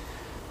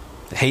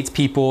 It hates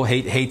people,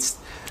 hates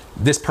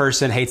this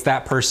person, hates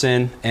that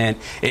person. And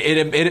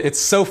it's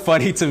so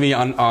funny to me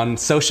on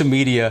social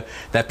media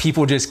that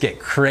people just get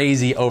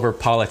crazy over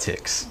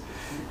politics.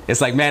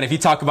 It's like, man, if you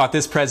talk about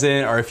this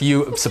president, or if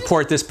you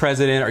support this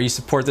president, or you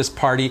support this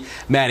party,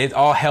 man, it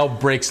all hell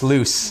breaks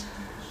loose.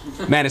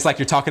 Man, it's like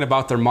you're talking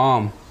about their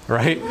mom,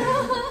 right?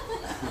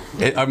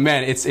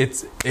 Man,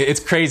 it's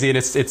crazy, and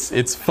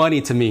it's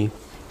funny to me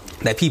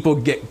that people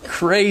get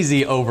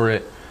crazy over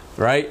it,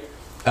 right?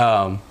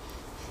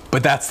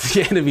 But that's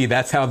the enemy.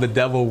 That's how the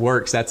devil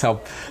works. That's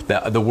how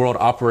the world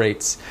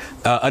operates.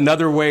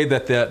 Another way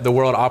that the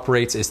world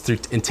operates is through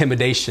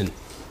intimidation.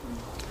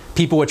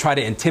 People would try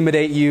to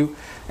intimidate you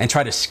and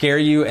try to scare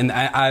you. And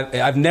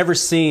I've never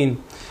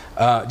seen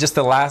just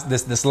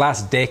this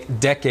last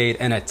decade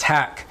an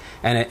attack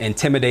and an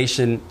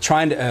intimidation,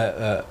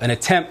 an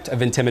attempt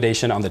of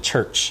intimidation on the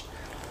church.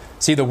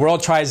 See, the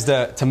world tries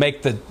to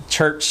make the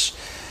church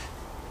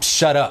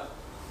shut up.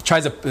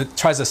 Tries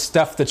to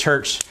stuff the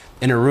church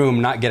in a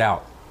room, not get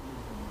out.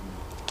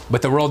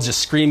 But the world's just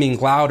screaming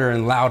louder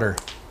and louder,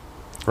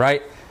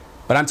 right?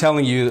 But I'm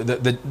telling you,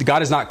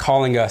 God is not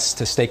calling us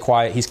to stay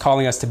quiet. He's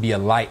calling us to be a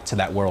light to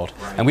that world.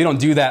 Right. And we don't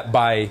do that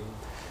by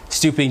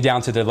stooping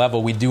down to their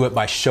level. We do it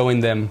by showing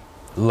them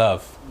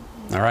love,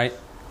 all right?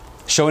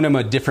 Showing them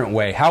a different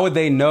way. How would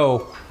they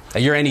know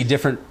that you're any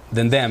different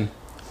than them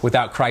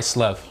without Christ's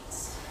love?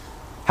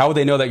 How would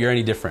they know that you're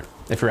any different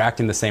if you're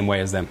acting the same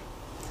way as them?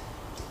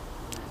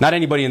 Not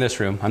anybody in this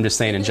room. I'm just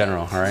saying in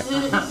general, all right?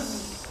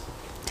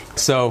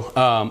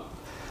 So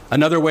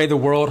another way the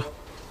world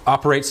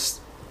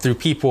operates through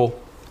people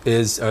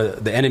is,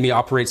 the enemy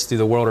operates through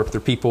the world or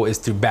through people is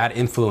through bad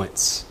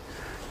influence.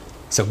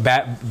 So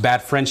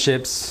bad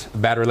friendships,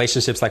 bad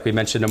relationships, like we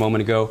mentioned a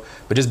moment ago,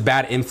 but just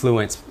bad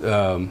influence.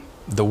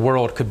 The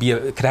world could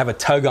have a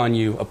tug on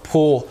you, a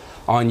pull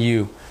on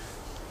you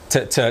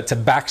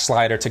to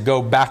backslide or to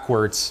go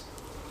backwards.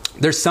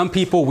 There's some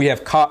people we have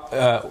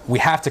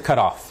to cut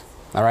off,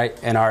 all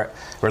right, in our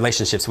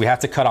relationships. We have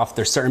to cut off.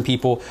 There's certain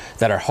people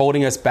that are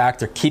holding us back.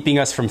 They're keeping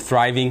us from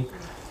thriving,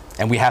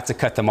 and we have to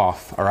cut them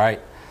off, all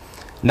right?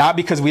 Not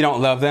because we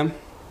don't love them,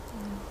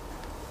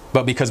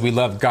 but because we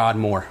love God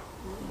more.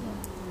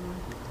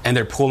 And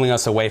they're pulling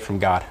us away from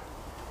God,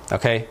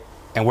 okay?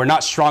 And we're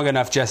not strong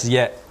enough just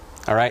yet,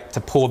 all right,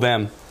 to pull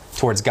them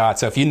towards God.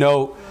 So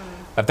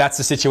if that's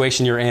the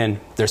situation you're in,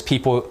 there's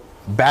people,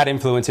 bad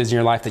influences in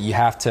your life that you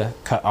have to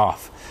cut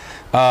off.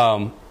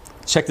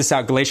 Check this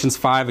out, Galatians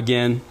 5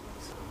 again,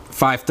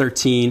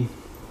 5:13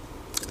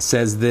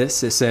 says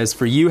this. It says,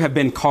 "For you have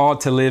been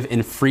called to live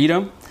in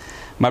freedom,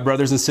 my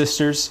brothers and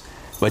sisters,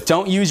 but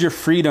don't use your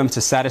freedom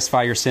to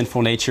satisfy your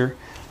sinful nature.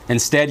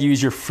 Instead,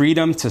 use your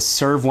freedom to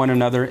serve one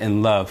another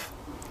in love.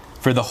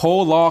 For the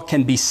whole law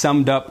can be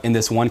summed up in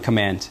this one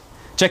command."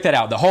 Check that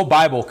out. The whole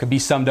Bible could be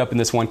summed up in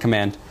this one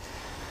command.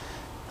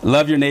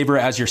 Love your neighbor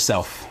as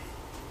yourself.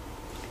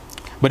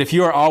 But if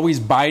you are always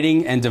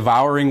biting and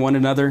devouring one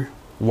another,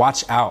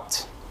 watch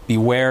out.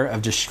 Beware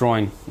of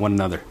destroying one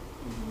another.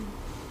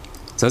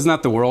 So isn't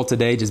that the world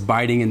today? Just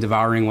biting and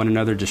devouring one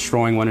another,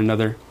 destroying one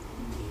another.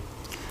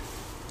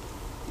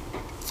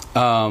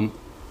 And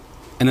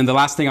then the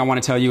last thing I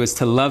want to tell you is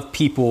to love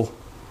people,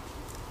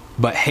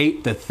 but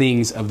hate the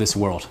things of this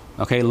world.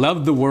 Okay,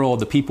 love the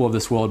world, the people of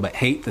this world, but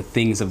hate the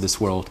things of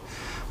this world.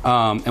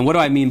 And what do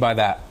I mean by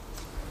that?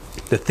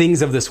 The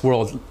things of this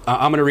world.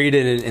 I'm going to read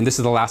it, and this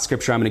is the last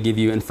scripture I'm going to give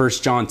you in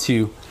 1 John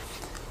 2.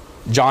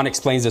 John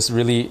explains this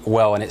really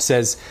well, and it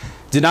says,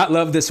 "Do not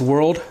love this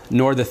world,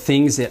 nor the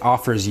things it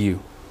offers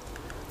you.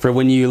 For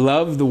when you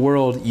love the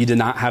world, you do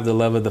not have the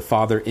love of the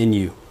Father in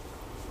you.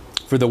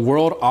 For the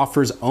world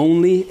offers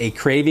only a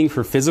craving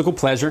for physical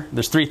pleasure."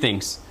 There's three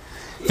things.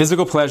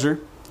 Physical pleasure,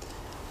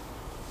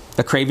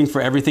 a craving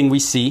for everything we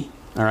see,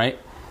 all right?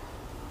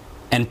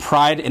 And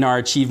pride in our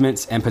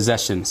achievements and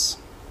possessions.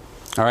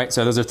 All right,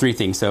 so those are three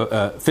things.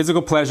 So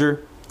physical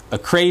pleasure, a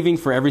craving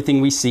for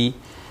everything we see,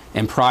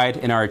 and pride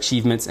in our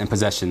achievements and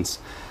possessions.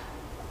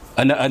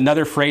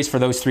 Another phrase for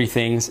those three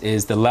things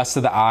is the lust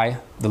of the eye,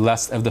 the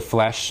lust of the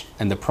flesh,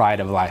 and the pride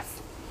of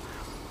life.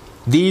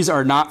 These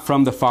are not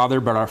from the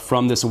Father, but are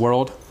from this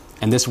world.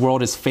 And this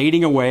world is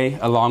fading away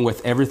along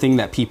with everything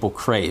that people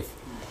crave.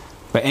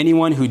 But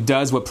anyone who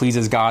does what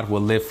pleases God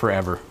will live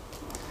forever.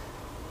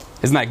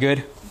 Isn't that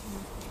good?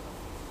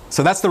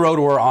 So that's the road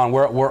we're on.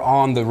 We're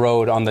on the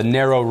road, on the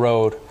narrow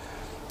road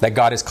that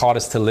God has called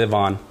us to live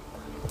on.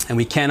 And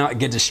we cannot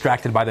get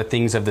distracted by the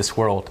things of this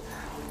world.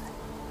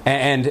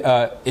 And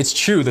it's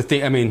true.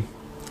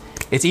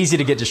 It's easy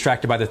to get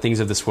distracted by the things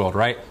of this world,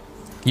 right?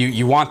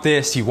 You want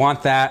this, you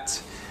want that.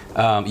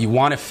 You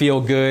want to feel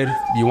good.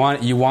 You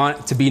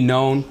want to be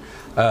known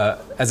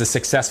as a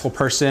successful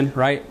person,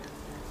 right?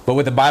 But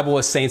what the Bible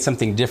is saying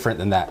something different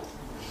than that.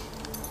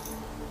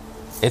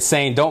 It's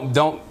saying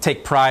don't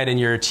take pride in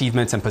your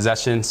achievements and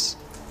possessions.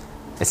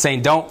 It's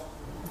saying don't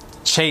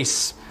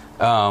chase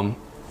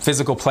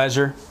physical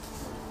pleasure.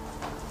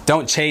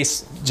 Don't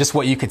chase just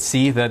what you could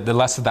see, the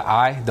lust of the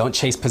eye. Don't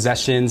chase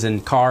possessions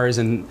and cars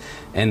and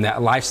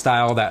that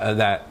lifestyle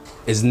that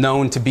is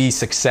known to be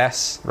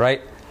success,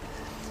 right?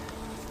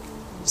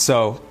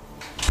 So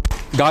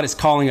God is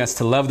calling us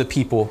to love the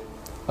people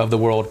of the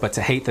world, but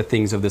to hate the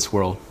things of this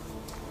world.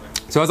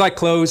 So as I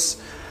close,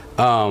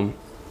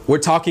 we're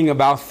talking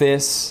about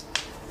this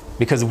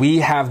because we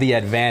have the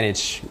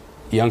advantage,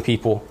 young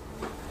people,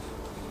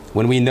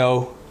 when we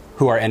know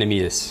who our enemy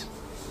is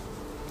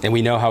and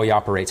we know how he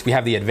operates. We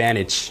have the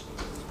advantage,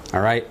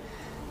 all right?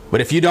 But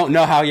if you don't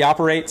know how he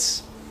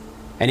operates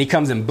and he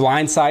comes and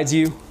blindsides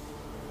you,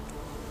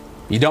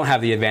 you don't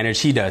have the advantage.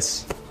 He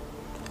does.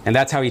 And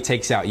that's how he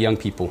takes out young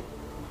people.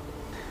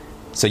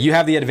 So you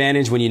have the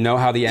advantage when you know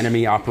how the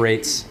enemy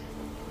operates.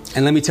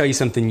 And let me tell you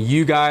something.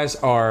 You guys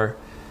are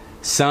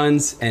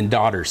sons and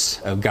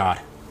daughters of God.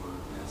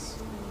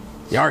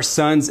 You are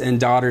sons and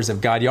daughters of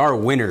God. You are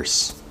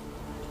winners.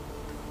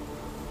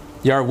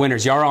 You are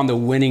winners. You are on the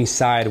winning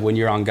side when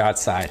you're on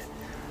God's side.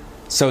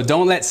 So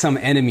don't let some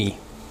enemy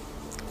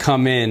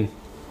come in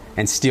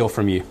and steal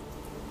from you.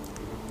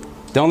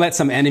 Don't let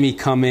some enemy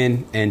come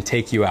in and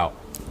take you out.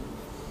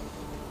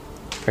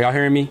 Are y'all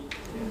hearing me?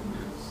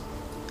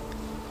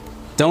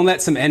 Don't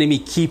let some enemy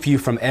keep you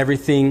from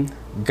everything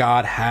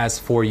God has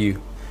for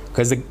you.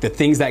 Because the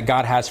things that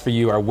God has for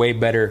you are way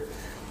better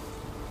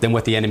than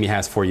what the enemy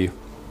has for you.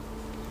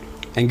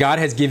 And God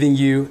has given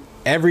you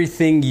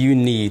everything you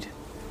need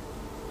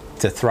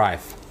to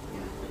thrive.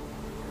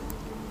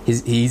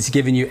 He's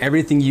given you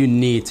everything you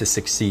need to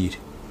succeed.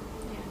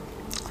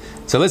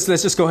 So let's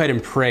just go ahead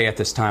and pray at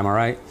this time, all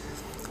right?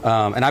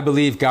 And I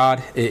believe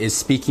God is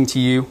speaking to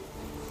you.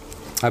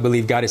 I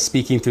believe God is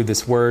speaking through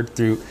this word,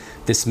 through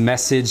this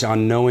message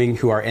on knowing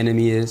who our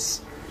enemy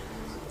is.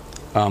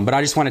 But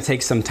I just want to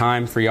take some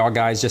time for y'all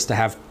guys just to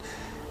have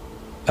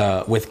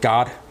with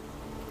God,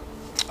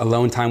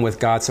 alone time with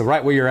God. So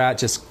right where you're at,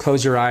 just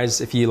close your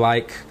eyes if you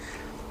like,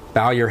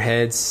 bow your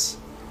heads,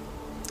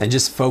 and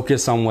just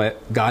focus on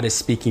what God is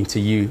speaking to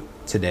you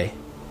today.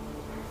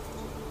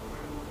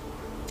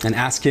 And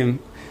ask Him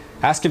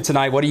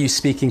tonight, what are you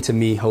speaking to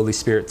me, Holy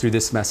Spirit, through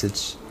this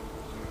message?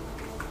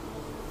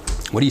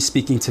 What are you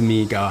speaking to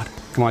me, God?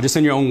 Come on, just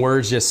in your own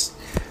words, just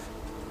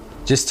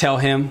tell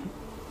Him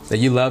that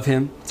you love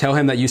Him. Tell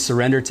Him that you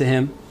surrender to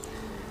Him.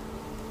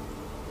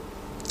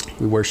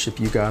 We worship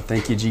you, God.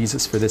 Thank you,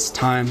 Jesus, for this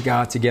time,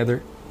 God,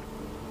 together.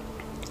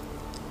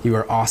 You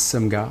are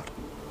awesome, God.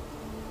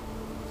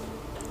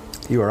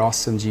 You are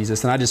awesome,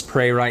 Jesus. And I just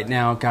pray right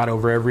now, God,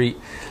 over every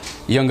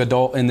young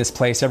adult in this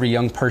place, every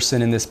young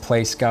person in this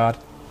place, God,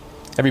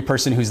 every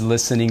person who's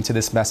listening to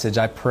this message,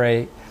 I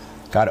pray,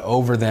 God,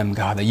 over them,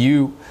 God, that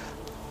you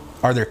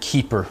are their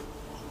keeper.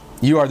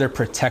 You are their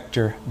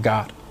protector,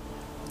 God.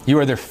 You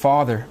are their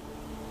father,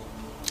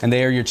 and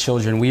they are your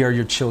children. We are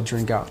your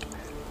children, God.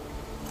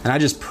 And I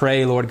just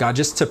pray, Lord God,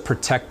 just to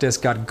protect us,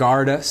 God,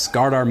 guard us,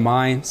 guard our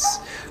minds,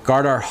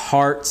 guard our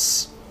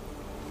hearts,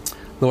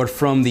 Lord,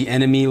 from the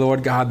enemy,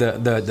 Lord God,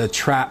 the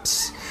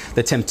traps,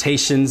 the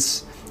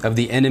temptations of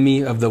the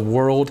enemy of the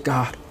world,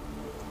 God.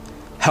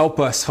 Help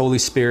us, Holy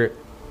Spirit,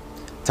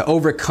 to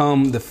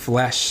overcome the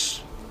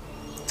flesh,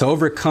 to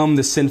overcome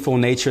the sinful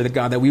nature, that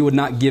God, that we would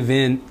not give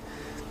in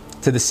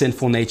to the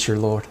sinful nature,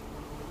 Lord.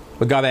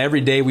 But God, that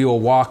every day we will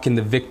walk in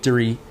the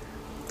victory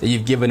that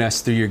you've given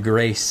us through your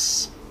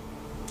grace.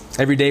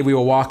 Every day we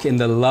will walk in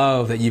the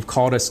love that you've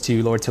called us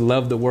to, Lord, to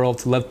love the world,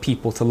 to love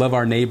people, to love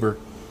our neighbor.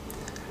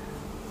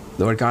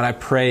 Lord God, I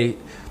pray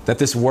that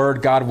this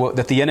word, God,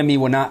 that the enemy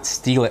will not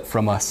steal it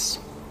from us,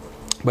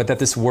 but that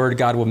this word,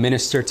 God, will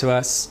minister to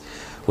us,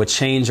 will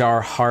change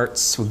our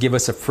hearts, will give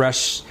us a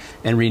fresh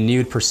and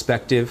renewed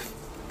perspective,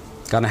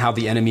 God, on how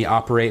the enemy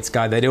operates,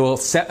 God, that it will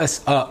set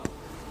us up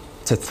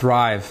to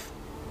thrive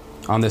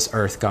on this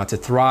earth, God, to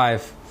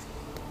thrive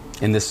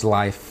in this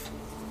life.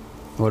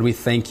 Lord, we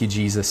thank you,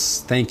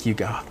 Jesus. Thank you,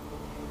 God.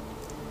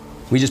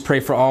 We just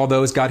pray for all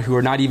those, God, who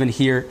are not even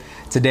here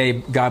today,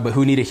 God, but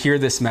who need to hear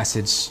this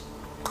message.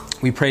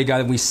 We pray, God,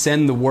 that we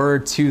send the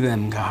word to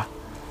them, God.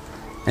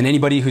 And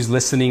anybody who's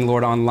listening,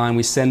 Lord, online,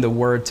 we send the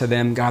word to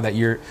them, God, that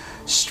you're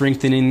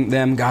strengthening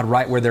them, God,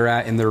 right where they're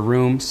at, in their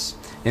rooms,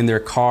 in their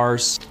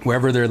cars,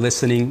 wherever they're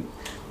listening.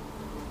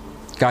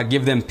 God,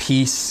 give them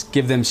peace,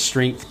 give them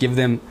strength, give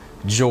them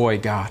joy,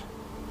 God.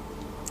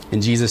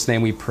 In Jesus'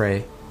 name we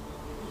pray.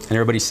 And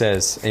everybody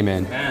says,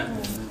 amen.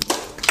 Amen.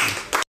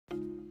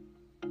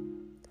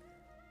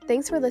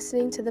 Thanks for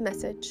listening to the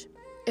message.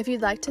 If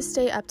you'd like to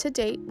stay up to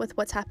date with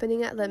what's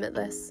happening at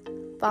Limitless,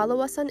 follow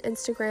us on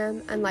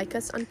Instagram and like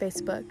us on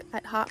Facebook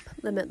at Hop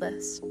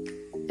Limitless.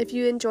 If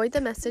you enjoyed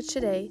the message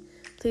today,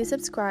 please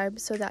subscribe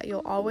so that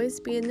you'll always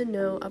be in the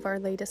know of our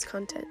latest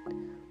content.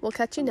 We'll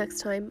catch you next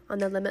time on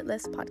the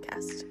Limitless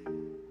podcast.